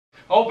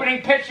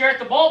Opening pitch here at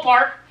the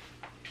ballpark.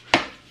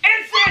 It's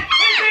in!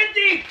 It's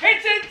empty!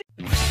 It's empty!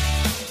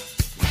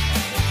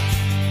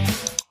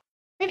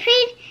 We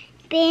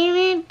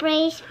played basement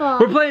baseball.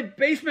 We're playing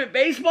basement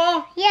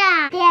baseball?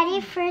 Yeah. Daddy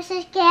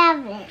versus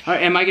Gavin. All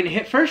right, am I gonna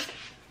hit first?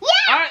 Yeah.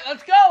 All right,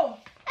 let's go.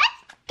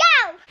 Let's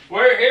go.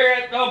 We're here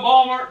at the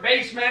Balmert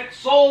basement.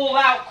 Sold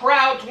out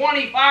crowd,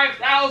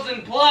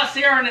 25,000 plus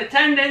here in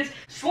attendance.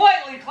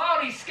 Slightly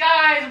cloudy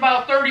skies,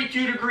 about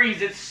 32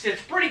 degrees.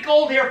 It's pretty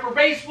cold here for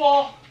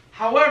baseball.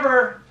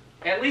 However,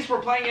 at least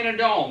we're playing in a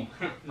dome,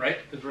 right?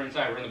 Because we're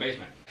inside, we're in the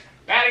basement.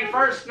 Batting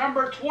first,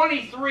 number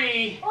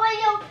 23.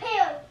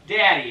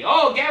 Daddy.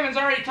 Oh, Gavin's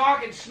already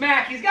talking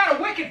smack. He's got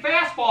a wicked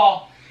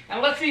fastball.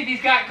 And let's see if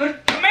he's got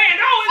good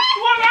command. Oh, it's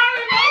swung out of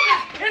the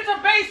mountain. It's a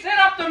base hit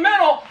up the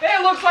middle.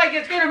 It looks like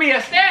it's going to be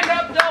a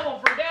stand-up double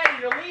for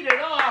Daddy to lead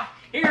it off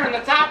here in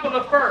the top of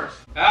the first.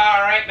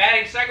 All right,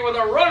 batting second with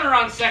a runner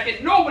on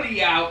second.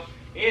 Nobody out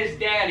is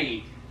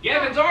Daddy.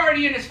 Gavin's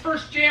already in his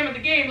first jam of the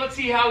game. Let's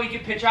see how he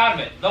can pitch out of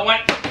it. The one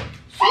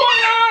swung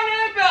on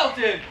and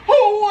belted.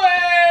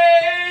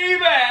 Way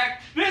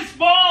back. This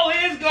ball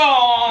is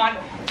gone.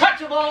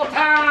 Touch of all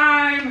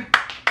time.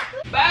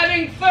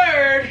 Batting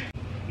third,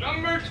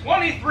 number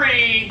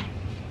 23.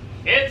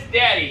 It's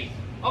Daddy.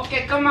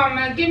 Okay, come on,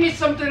 man. Give me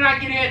something I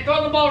can hit.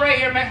 Throw the ball right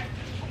here, man.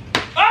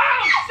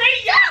 Oh,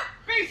 see ya!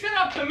 Base it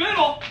up the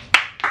middle.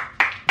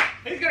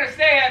 He's gonna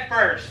stay at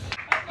first.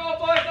 Let's go,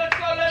 boys. Let's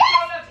go, let's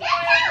go, let's go,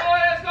 let's go,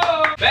 let's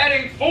go.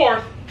 Batting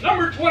fourth,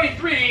 number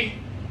 23,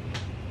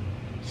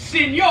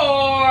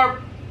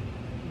 Senor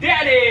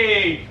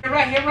Daddy.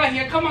 Right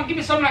here. Come on, give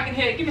me something I can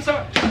hit. Give me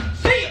something.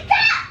 See ya!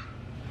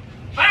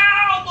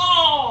 Foul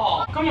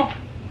ball! Come on.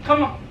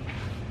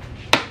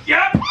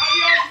 Yep!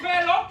 Adios,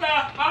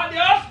 pelota!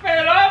 Adios,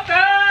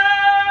 pelota!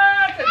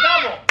 That's a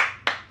double!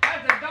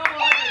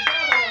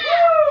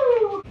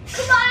 Woo!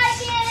 Come on,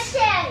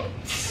 Daddy.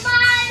 Come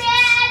on,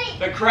 Daddy.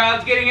 The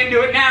crowd's getting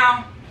into it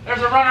now. There's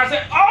a runner.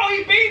 Oh,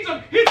 he beats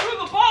him! He threw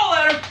the ball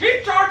at him!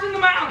 He's charging the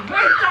mound!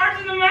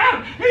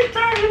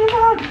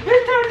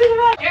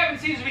 Gavin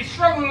seems to be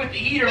struggling with the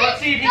heater. Let's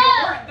see if he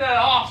can work the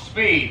off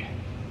speed.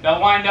 They'll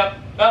wind up,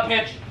 the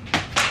pitch.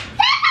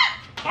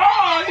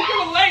 Oh, he's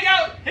gonna leg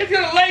out. He's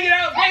gonna leg it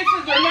out.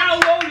 Bases are now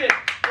loaded.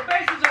 The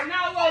bases are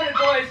now loaded,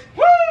 boys.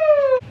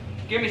 Woo!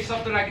 Give me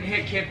something I can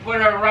hit, kid.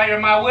 Put it right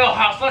in my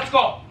wheelhouse. Let's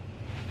go.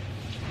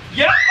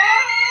 Yep.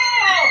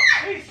 Oh!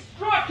 He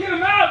struck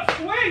him out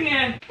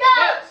swinging.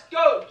 Let's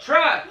go,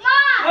 truck.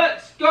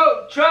 Let's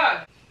go,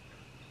 truck.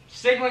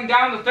 Signaling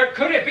down the third.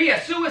 Could it be a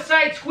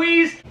suicide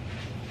squeeze?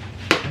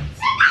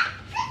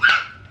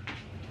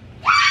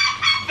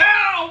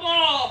 Foul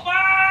ball!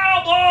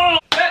 Foul ball!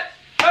 Let's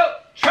go,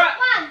 truck.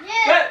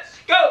 Let's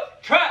go,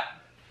 truck.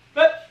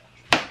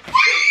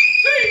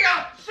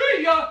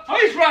 See ya.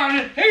 He's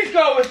running. He's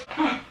going.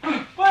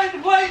 Play the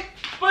plate.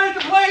 Play the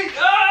plate.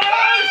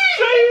 Oh,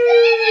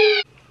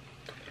 see.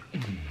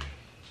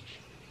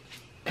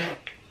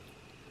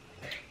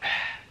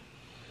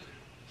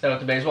 Is that what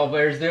the baseball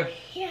players do?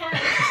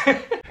 Yeah.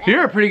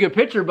 You're a pretty good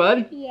pitcher,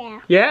 bud. Yeah.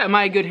 Yeah? Am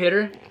I a good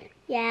hitter?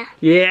 Yeah.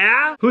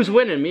 Yeah? Who's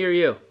winning, me or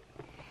you?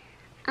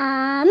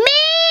 Me!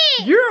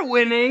 You're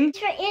winning.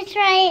 It's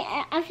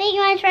right. I think I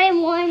want to try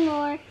more and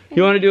more.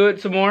 You want to do it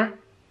some more?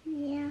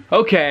 Yeah.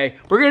 Okay.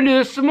 We're going to do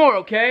this some more,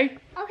 okay?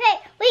 Okay,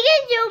 we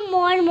can do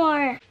more and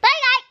more. Bye,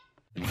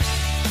 guys.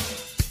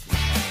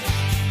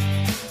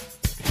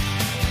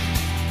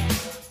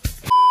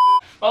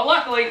 Well,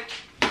 luckily,